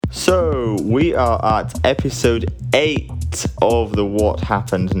So, we are at episode 8 of the What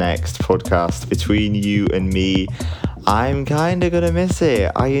Happened Next podcast. Between you and me, I'm kind of gonna miss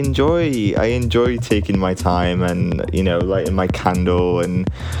it. I enjoy taking my time and, lighting my candle and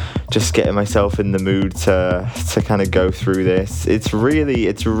just getting myself in the mood to kind of go through this. It's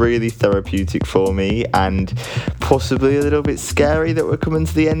really therapeutic for me, and possibly a little bit scary that we're coming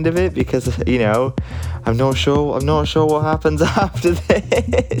to the end of it, because I'm not sure what happens after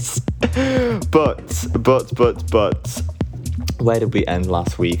this. But where did we end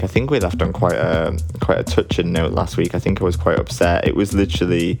last week? I think we left on quite a touching note last week. I think I was quite upset. It was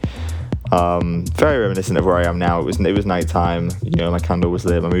literally very reminiscent of where I am now. It was night time. My candle was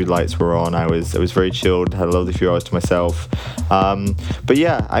lit, my mood lights were on. I was very chilled, had a lovely few hours to myself. But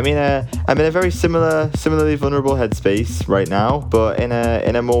yeah, I'm in a very similarly vulnerable headspace right now, but in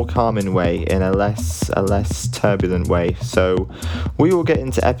a more calming way, in a less turbulent way. So we will get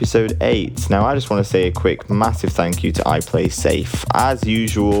into episode 8. Now, I just want to say a quick massive thank you to iPlaySafe, as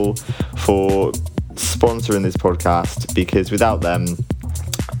usual, for sponsoring this podcast, because without them,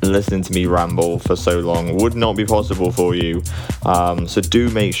 listening to me ramble for so long would not be possible for you. So do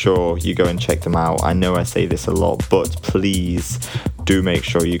make sure you go and check them out. I know I say this a lot, but please do make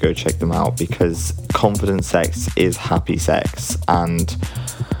sure you go check them out, because confident sex is happy sex, and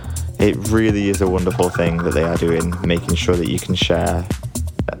it really is a wonderful thing that they are doing, making sure that you can share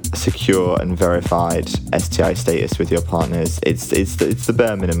secure and verified STI status with your partners. It's the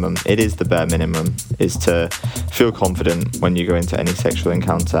bare minimum. It is the bare minimum, is to feel confident when you go into any sexual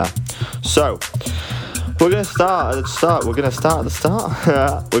encounter. So we're going to start at the start. We're going to start at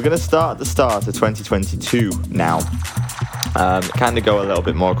the start of 2022 now. Kind of go a little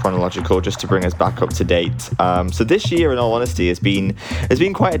bit more chronological, just to bring us back up to date. So this year, in all honesty, has been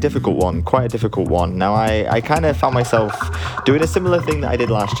quite a difficult one. Now, I kind of found myself doing a similar thing that I did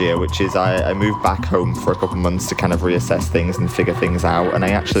last year, which is I moved back home for a couple of months to kind of reassess things and figure things out. And I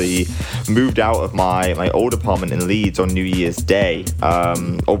actually moved out of my old apartment in Leeds on New Year's Day.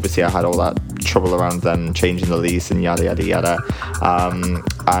 Obviously, I had all that trouble around them changing the lease and yada yada yada.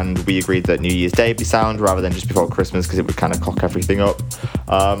 And we agreed that New Year's Day would be sound rather than just before Christmas, because it would kind of cock everything up.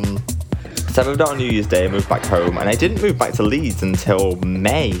 So I moved out on New Year's Day, I moved back home, and I didn't move back to Leeds until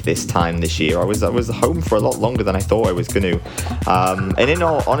May this year. I was home for a lot longer than I thought I was going to. And in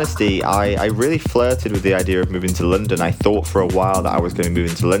all honesty, I really flirted with the idea of moving to London. I thought for a while that I was going to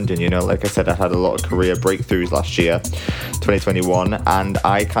move into London. Like I said, I had a lot of career breakthroughs last year, 2021, and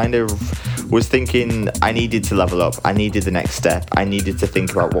I kind of was thinking I needed to level up. I needed the next step. I needed to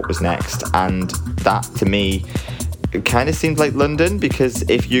think about what was next. And that, to me, it kind of seemed like London, because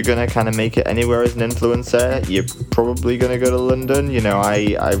if you're going to kind of make it anywhere as an influencer, you're probably going to go to London.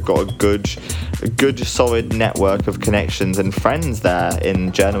 I've got a good solid network of connections and friends there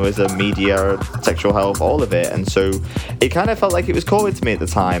in journalism, media, sexual health, all of it. And so it kind of felt like it was calling to me at the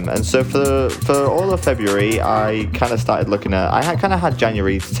time. And so for all of February, I kind of started looking at, I had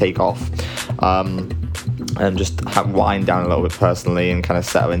January to take off. And just wind down a little bit personally and kind of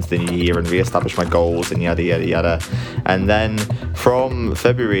settle into the new year and reestablish my goals and yada yada yada. And then from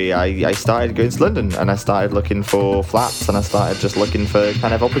February, I started going to London, and I started looking for flats, and I started just looking for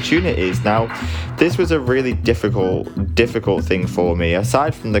kind of opportunities. Now, this was a really difficult thing for me,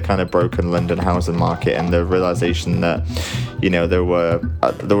 aside from the kind of broken London housing market and the realization that there were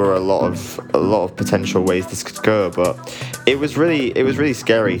a lot of potential ways this could go. But it was really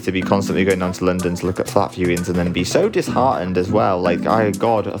scary to be constantly going down to London to look at flat viewings and then be so disheartened as well. Like, I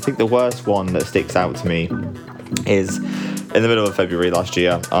think the worst one that sticks out to me is in the middle of February last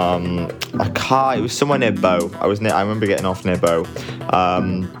year. It was somewhere near Bow. I remember getting off near Bow,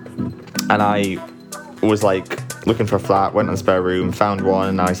 and I was like looking for a flat, went on spare room, found one,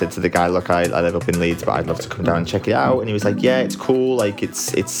 and I said to the guy, look, I live up in Leeds, but I'd love to come down and check it out. And he was like, yeah, it's cool, like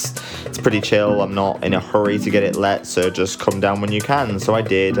it's pretty chill, I'm not in a hurry to get it let, so just come down when you can. So I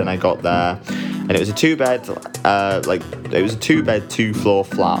did, and I got there, and it was a 2-bed, 2-floor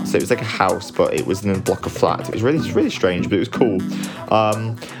flat. So it was like a house, but it was in a block of flats. It was really strange, but it was cool.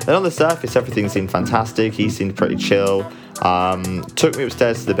 And on the surface, everything seemed fantastic. He seemed pretty chill. Took me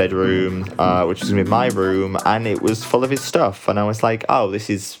upstairs to the bedroom, which was going to be my room, and it was full of his stuff. And I was like, oh, this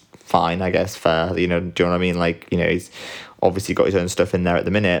is fine, I guess, fair. Do you know what I mean? Like, he's obviously got his own stuff in there at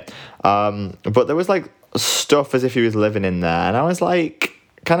the minute. But there was like stuff as if he was living in there, and I was like,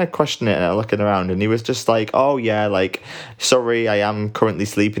 kind of questioning it and looking around, and he was just like, oh yeah, like, sorry, I am currently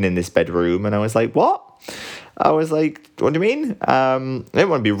sleeping in this bedroom. And I was like, what? I was like, what do you mean? I didn't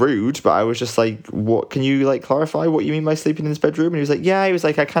want to be rude, but I was just like, what, can you like clarify what you mean by sleeping in this bedroom? And he was like, yeah, he was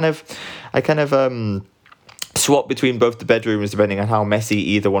like, I kind of swap between both the bedrooms depending on how messy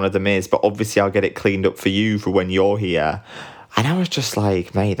either one of them is, but obviously I'll get it cleaned up for you for when you're here. And I was just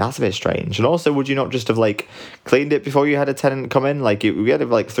like, mate, that's a bit strange. And also, would you not just have like cleaned it before you had a tenant come in? Like we had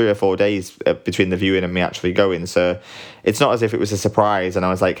like 3 or 4 days between the viewing and me actually going, so it's not as if it was a surprise and I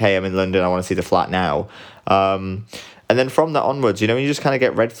was like, hey, I'm in London, I want to see the flat now. And then from that onwards, you just kind of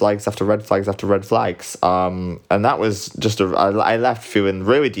get red flags after red flags after red flags. And that was just I left feeling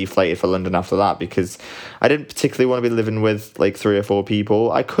really deflated for London after that, because I didn't particularly want to be living with like 3 or 4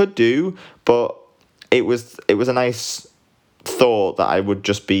 people. I could do, but it was a nice thought that I would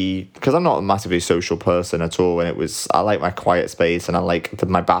just be, because I'm not a massively social person at all, and I like my quiet space and I like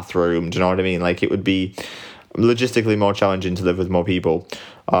my bathroom. Do you know what I mean? Like, it would be logistically more challenging to live with more people,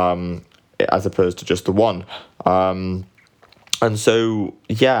 as opposed to just the one. And so,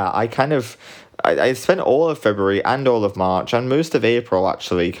 yeah, I spent all of February and all of March and most of April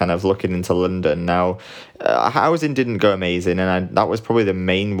actually kind of looking into London. Now, housing didn't go amazing, and that was probably the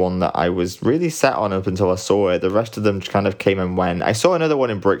main one that I was really set on up until I saw it. The rest of them kind of came and went. I saw another one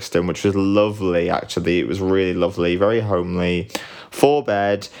in Brixton, which was lovely, actually. It was really lovely, very homely,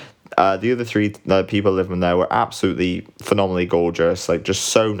 4-bed. The other 3 people living there were absolutely phenomenally gorgeous, like just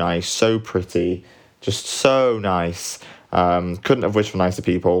so nice, so pretty, just so nice. Couldn't have wished for nicer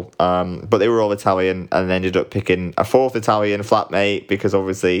people, but they were all Italian, and ended up picking a 4th Italian flatmate because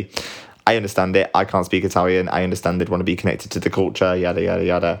obviously I understand it. I can't speak Italian. I understand they'd want to be connected to the culture, yada yada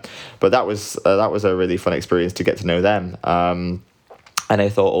yada. But that was a really fun experience to get to know them. And I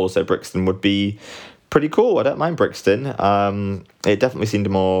thought also Brixton would be pretty cool. I don't mind Brixton. It definitely seemed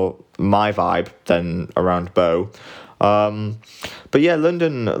more my vibe than around Bow. But yeah,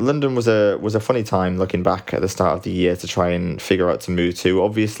 London was a funny time looking back at the start of the year to try and figure out to move to.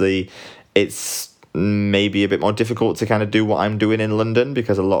 Obviously, it's maybe a bit more difficult to kind of do what I'm doing in London,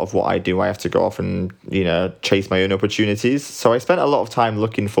 because a lot of what I do, I have to go off and, chase my own opportunities. So I spent a lot of time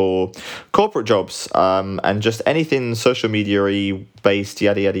looking for corporate jobs, and just anything social media-y based,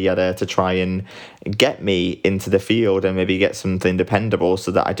 yada, yada, yada, to try and get me into the field and maybe get something dependable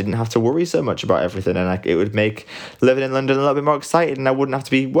so that I didn't have to worry so much about everything, and it would make living in London a little bit more exciting, and I wouldn't have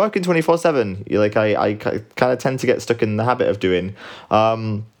to be working 24/7 like I kind of tend to get stuck in the habit of doing.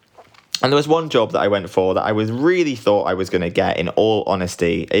 And there was one job that I went for that I really thought I was going to get, in all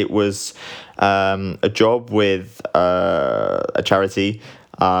honesty. It was a job with a charity,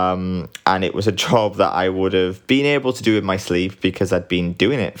 and it was a job that I would have been able to do in my sleep because I'd been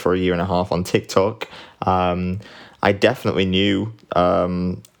doing it for a year and a half on TikTok. I definitely knew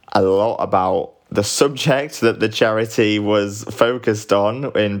a lot about the subject that the charity was focused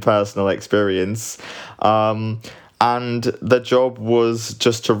on in personal experience. And the job was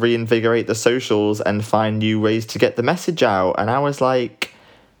just to reinvigorate the socials and find new ways to get the message out. And I was like,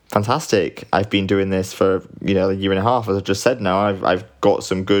 fantastic. I've been doing this for, a year and a half, as I just said now. I've got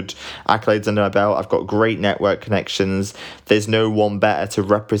some good accolades under my belt. I've got great network connections. There's no one better to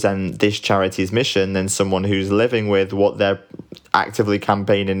represent this charity's mission than someone who's living with what they're actively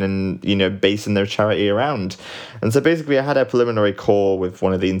campaigning and, basing their charity around. And so basically I had a preliminary call with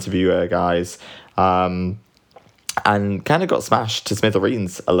one of the interviewer guys, and kind of got smashed to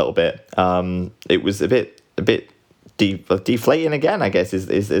smithereens a little bit. It was a bit deflating again, I guess,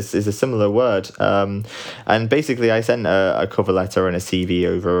 is a similar word. And basically I sent a cover letter and a CV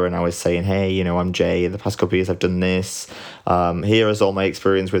over, and I was saying, hey, I'm Jay. In the past couple of years I've done this. Here is all my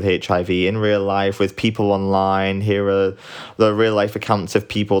experience with HIV in real life, with people online. Here are the real life accounts of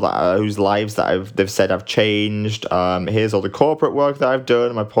people whose lives they've said I've changed. Here's all the corporate work that I've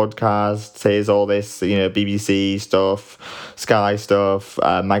done, my podcasts. Here's all this, BBC stuff, Sky stuff,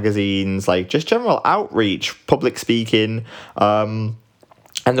 magazines, like just general outreach, public speaking. And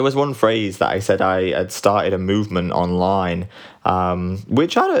there was one phrase that I said I had started a movement online,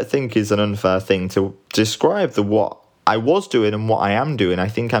 which I don't think is an unfair thing to describe what I was doing and what I am doing. I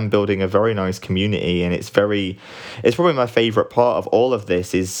think I'm building a very nice community, and it's probably my favorite part of all of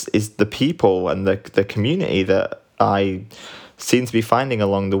this is the people and the community that I seem to be finding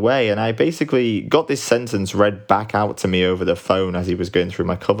along the way. And I basically got this sentence read back out to me over the phone as he was going through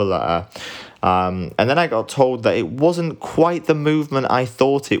my cover letter. And then I got told that it wasn't quite the movement I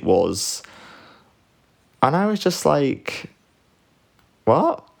thought it was. And I was just like,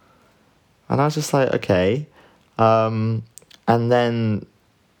 what? And I was just like, okay. And then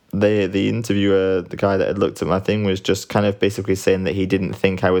the interviewer, the guy that had looked at my thing, was just kind of basically saying that he didn't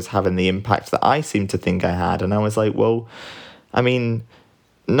think I was having the impact that I seemed to think I had. And I was like, well, I mean,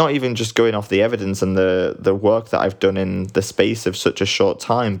 not even just going off the evidence and the work that I've done in the space of such a short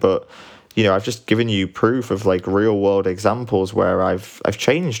time, but I've just given you proof of like real world examples where I've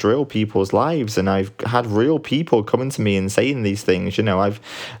changed real people's lives, and I've had real people coming to me and saying these things. I've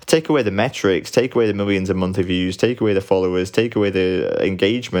take away the metrics, take away the millions of monthly views, take away the followers, take away the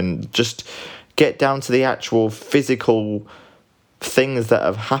engagement, just get down to the actual physical things that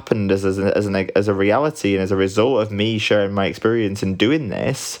have happened as a reality, and as a result of me sharing my experience and doing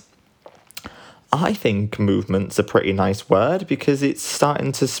this. I think movement's a pretty nice word, because it's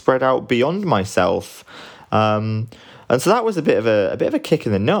starting to spread out beyond myself, and so that was a bit of a kick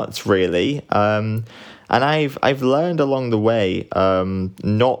in the nuts, really. And I've learned along the way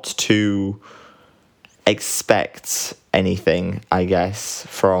not to expect anything, I guess,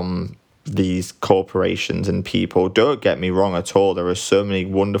 from these corporations and people. Don't get me wrong at all. There are so many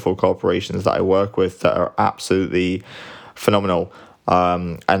wonderful corporations that I work with that are absolutely phenomenal.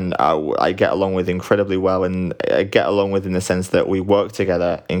 And I get along with incredibly well, and I get along with in the sense that we work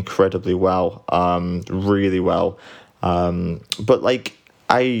together incredibly well, really well. But like,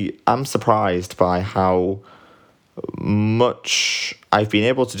 I'm surprised by how much I've been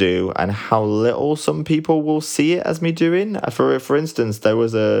able to do and how little some people will see it as me doing. For instance, there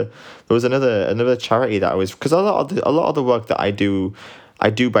was another charity that I was, because a lot of the work that I do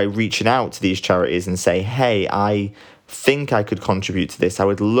by reaching out to these charities and say, hey, I think I could contribute to this. I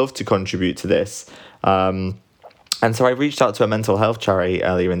would love to contribute to this. And so I reached out to a mental health charity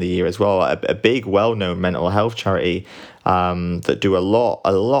earlier in the year as well, a big, well-known mental health charity that do a lot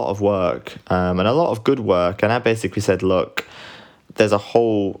of work and a lot of good work. And I basically said, look, there's a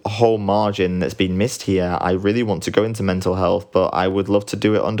whole margin that's been missed here. I really want to go into mental health, but I would love to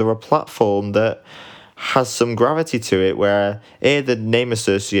do it under a platform that has some gravity to it, where A, the name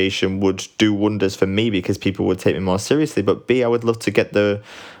association would do wonders for me because people would take me more seriously, but B, I would love to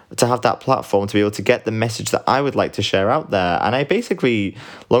have that platform to be able to get the message that I would like to share out there. And I basically,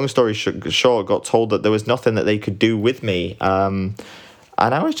 long story short, got told that there was nothing that they could do with me. And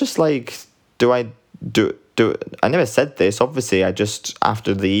I was just like, I never said this, obviously. I just,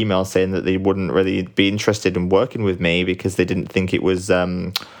 after the email saying that they wouldn't really be interested in working with me because they didn't think it was,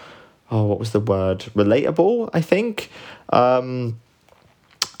 what was the word? Relatable, I think. I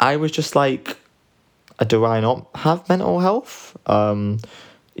was just like, do I not have mental health?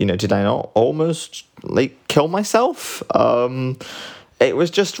 Did I not almost like kill myself? It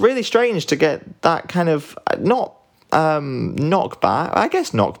was just really strange to get that kind of not knockback. I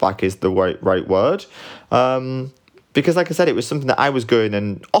guess knockback is the right word. Because like I said, it was something that I was going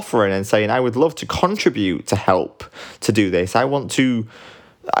and offering and saying I would love to contribute to help to do this. I want to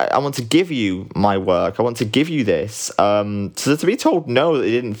give you my work. I want to give you this. So to be told no, that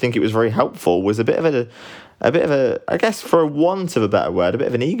they didn't think it was very helpful, was a bit of a, I guess, for want of a better word, a bit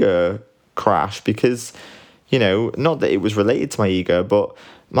of an ego crash, because, not that it was related to my ego, but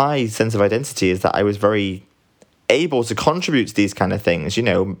my sense of identity is that I was very able to contribute to these kind of things.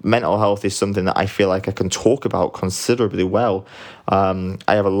 Mental health is something that I feel like I can talk about considerably well. I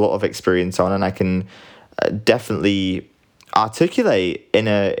have a lot of experience on, and I can definitely articulate in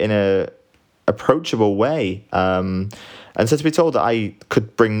a approachable way. And so to be told that I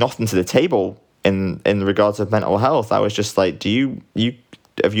could bring nothing to the table in regards of mental health, I was just like,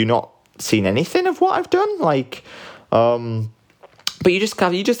 have you not seen anything of what I've done? Like, but you just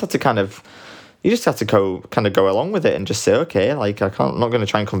have to go along with it and just say, okay, like, I'm not going to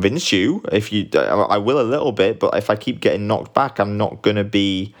try and convince you. I will a little bit, but if I keep getting knocked back, I'm not going to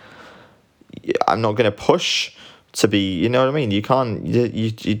push to be, you know what I mean? You can't,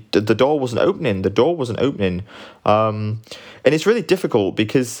 the door wasn't opening. And it's really difficult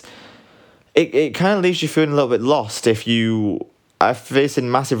because it kind of leaves you feeling a little bit lost if you are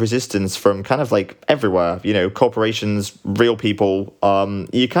facing massive resistance from kind of like everywhere, corporations, real people.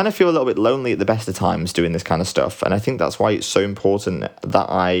 You kind of feel a little bit lonely at the best of times doing this kind of stuff. And I think that's why it's so important that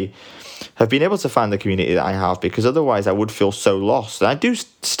I have been able to find the community that I have, because otherwise I would feel so lost. And I do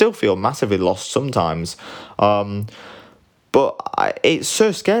still feel massively lost sometimes. But it's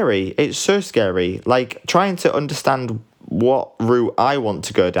so scary. It's so scary. Like, trying to understand what route I want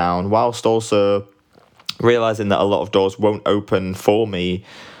to go down, whilst also realizing that a lot of doors won't open for me,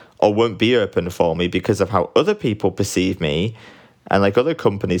 or won't be open for me because of how other people perceive me and like other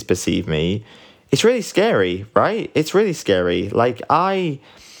companies perceive me. It's really scary, right? It's really scary. Like, I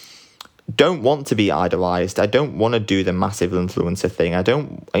don't want to be idolized. I don't want to do the massive influencer thing.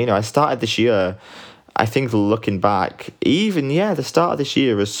 I started this year, I think, looking back, the start of this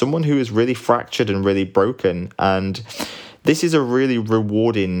year, as someone who is really fractured and really broken. And this is a really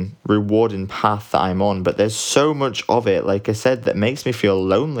rewarding path that I'm on. But there's so much of it, like I said, that makes me feel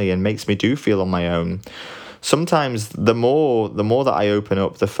lonely and makes me do feel on my own. sometimes the more that I open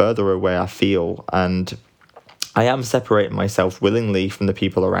up, the further away I feel, and I am separating myself willingly from the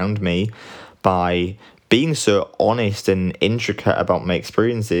people around me by being so honest and intricate about my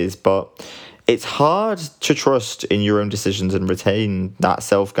experiences. But it's hard to trust in your own decisions and retain that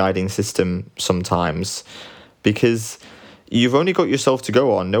self-guiding system sometimes, because you've only got yourself to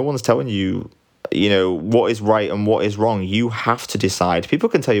go on. No one's telling you, what is right and what is wrong. You have to decide. People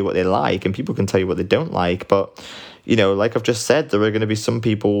can tell you what they like and people can tell you what they don't like, but like I've just said, there are going to be some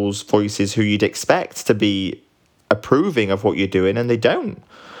people's voices who you'd expect to be approving of what you're doing, and they don't.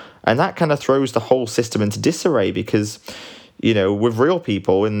 And that kind of throws the whole system into disarray, because with real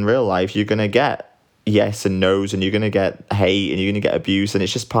people in real life, you're going to get yes and no's, and you're going to get hate, and you're going to get abuse, and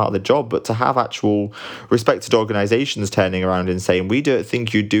it's just part of the job. But to have actual respected organizations turning around and saying, we don't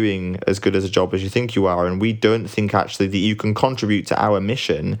think you're doing as good as a job as you think you are, and we don't think actually that you can contribute to our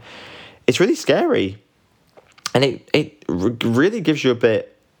mission, it's really scary. And it really gives you a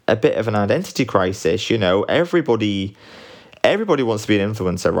bit of an identity crisis. Everybody wants to be an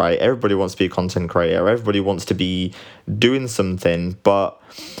influencer, right? Everybody wants to be a content creator. Everybody wants to be doing something, but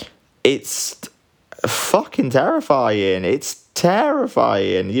it's fucking terrifying. It's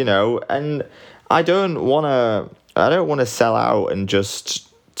terrifying, and I don't want to sell out and just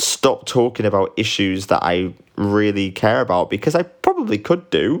stop talking about issues that I really care about, because I probably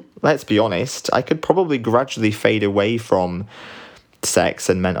could do. Let's be honest. I could probably gradually fade away from sex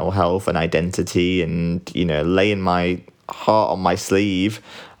and mental health and identity and, laying my heart on my sleeve.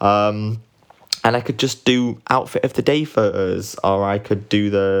 And I could just do outfit of the day photos, or I could do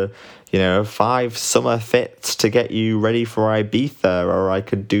the 5 summer fits to get you ready for Ibiza, or I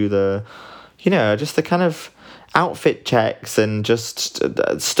could do the just the kind of outfit checks and just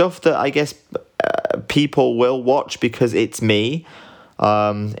stuff that I guess people will watch because it's me,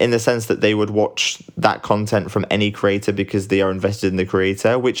 in the sense that they would watch that content from any creator because they are invested in the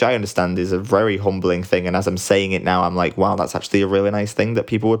creator, which I understand is a very humbling thing. And as I'm saying it now, I'm like, wow, that's actually a really nice thing that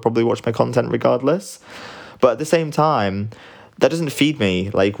people would probably watch my content regardless. But at the same time, that doesn't feed me.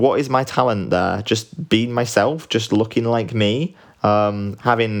 Like, what is my talent there? Just being myself, just looking like me,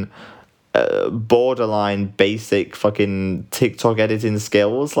 having borderline basic fucking TikTok editing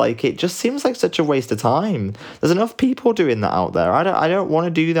skills. Like, it just seems like such a waste of time. There's enough people doing that out there. I don't want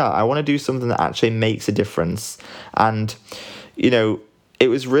to do that. I want to do something that actually makes a difference. And it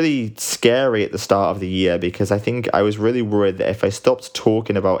was really scary at the start of the year, because I think I was really worried that if I stopped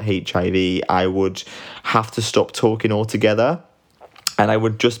talking about HIV, I would have to stop talking altogether, and I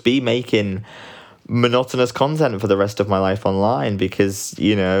would just be making monotonous content for the rest of my life online, because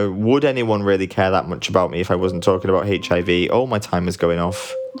would anyone really care that much about me if I wasn't talking about HIV? Oh, my time is going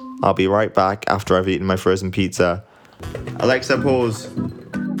off. I'll be right back after I've eaten my frozen pizza. Alexa, pause.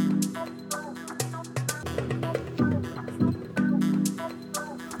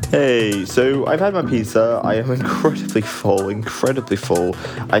 Hey, so I've had my pizza. I am incredibly full.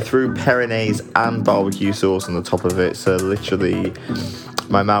 I threw Peronaise and barbecue sauce on the top of it, so literally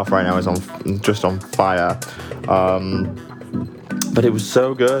my mouth right now is just on fire. But it was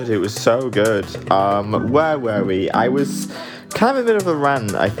so good. Where were we? I was kind of a bit of a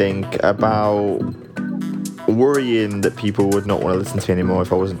rant, I think, about worrying that people would not want to listen to me anymore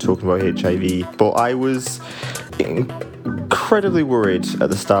if I wasn't talking about HIV. But I was incredibly worried at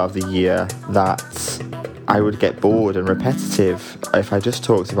the start of the year that I would get bored and repetitive if I just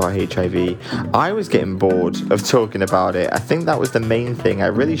talked about HIV. I was getting bored of talking about it. I think that was the main thing. I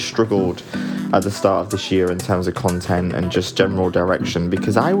really struggled at the start of this year in terms of content and just general direction,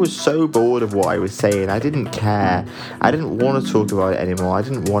 because I was so bored of what I was saying. I didn't care. I didn't want to talk about it anymore. I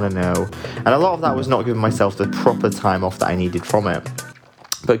didn't want to know. And a lot of that was not giving myself the proper time off that I needed from it.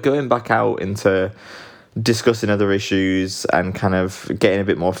 But going back out into discussing other issues and kind of getting a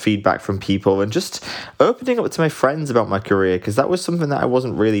bit more feedback from people and just opening up to my friends about my career, because that was something that I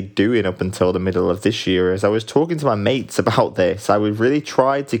wasn't really doing up until the middle of this year. As I was talking to my mates about this, I would really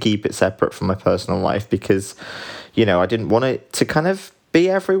try to keep it separate from my personal life, because I didn't want it to kind of be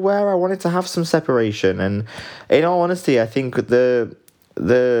everywhere. I wanted to have some separation. And in all honesty, I think the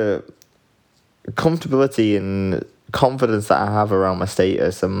comfortability and confidence that I have around my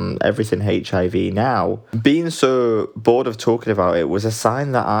status and everything HIV now, being so bored of talking about it was a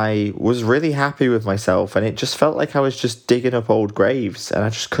sign that I was really happy with myself, and it just felt like I was just digging up old graves, and I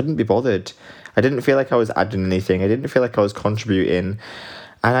just couldn't be bothered. I didn't feel like I was adding anything. I didn't feel like I was contributing,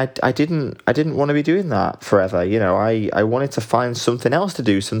 and I didn't want to be doing that forever. I wanted to find something else to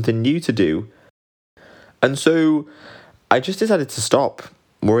do, something new to do. And so I just decided to stop.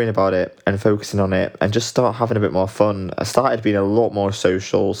 worrying about it and focusing on it and just start having a bit more fun. I started being a lot more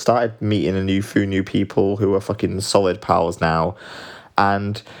social, started meeting new people who are fucking solid pals now.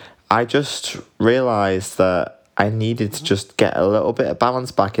 And I just realised that I needed to just get a little bit of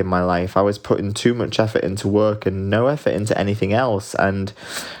balance back in my life. I was putting too much effort into work and no effort into anything else. And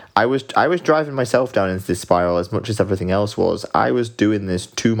I was driving myself down into this spiral as much as everything else was. I was doing this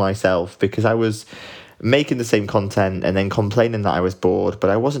to myself because I was making the same content and then complaining that I was bored, but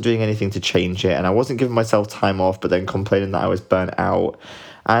I wasn't doing anything to change it, and I wasn't giving myself time off, but then complaining that I was burnt out.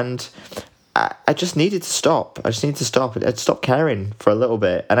 And I just needed to stop. I just needed to stop. I'd stopped caring for a little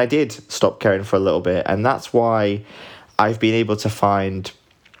bit, and I did stop caring for a little bit, and that's why I've been able to find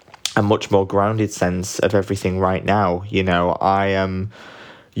a much more grounded sense of everything right now. You know, I am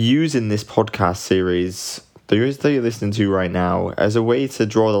using this podcast series that you're listening to right now as a way to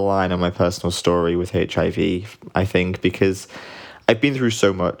draw the line on my personal story with HIV, I think, because I've been through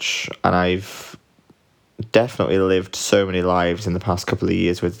so much and I've definitely lived so many lives in the past couple of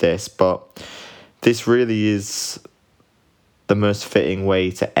years with this, but this really is the most fitting way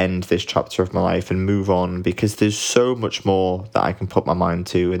to end this chapter of my life and move on, because there's so much more that I can put my mind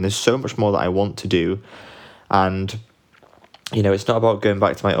to and there's so much more that I want to do. And you know, it's not about going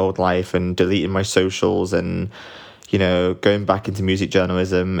back to my old life and deleting my socials and, you know, going back into music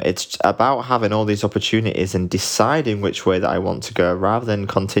journalism. It's about having all these opportunities and deciding which way that I want to go rather than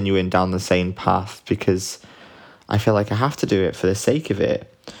continuing down the same path, because I feel like I have to do it for the sake of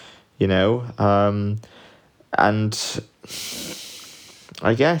it, you know? And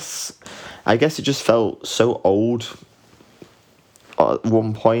I guess it just felt so old at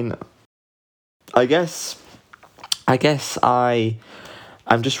one point. I guess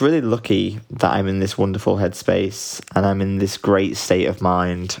I'm just really lucky that I'm in this wonderful headspace and I'm in this great state of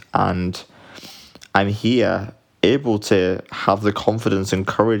mind, and I'm here able to have the confidence and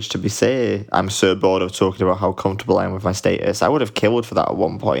courage to say I'm so bored of talking about how comfortable I am with my status. I would have killed for that at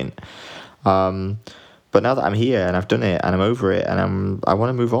one point. But now that I'm here and I've done it and I'm over it and I want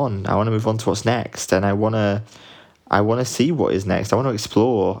to move on. I want to move on to what's next, and I want to see what is next. I want to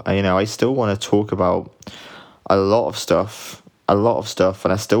explore. You know, I still want to talk about a lot of stuff,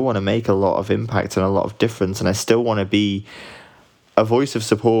 and I still want to make a lot of impact and a lot of difference, and I still want to be a voice of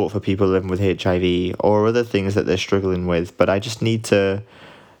support for people living with HIV or other things that they're struggling with. But I just need to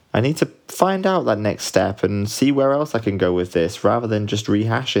find out that next step and see where else I can go with this, rather than just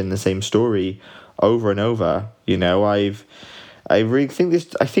rehashing the same story over and over. You know, I think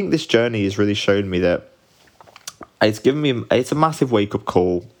this journey has really shown me that it's a massive wake-up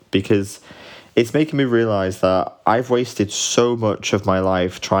call, because it's making me realise that I've wasted so much of my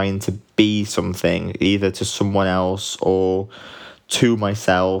life trying to be something, either to someone else or to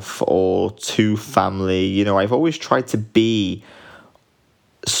myself or to family. You know, I've always tried to be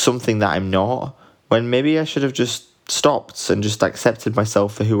something that I'm not, when maybe I should have just stopped and just accepted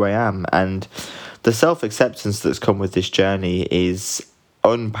myself for who I am. And the self-acceptance that's come with this journey is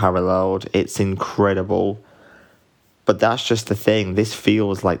unparalleled. It's incredible. But that's just the thing. This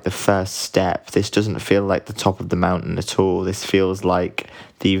feels like the first step. This doesn't feel like the top of the mountain at all. This feels like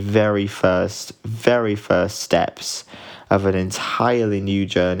the very first steps of an entirely new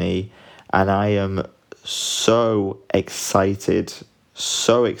journey. And I am so excited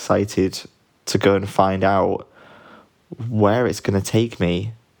to go and find out where it's going to take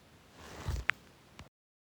me.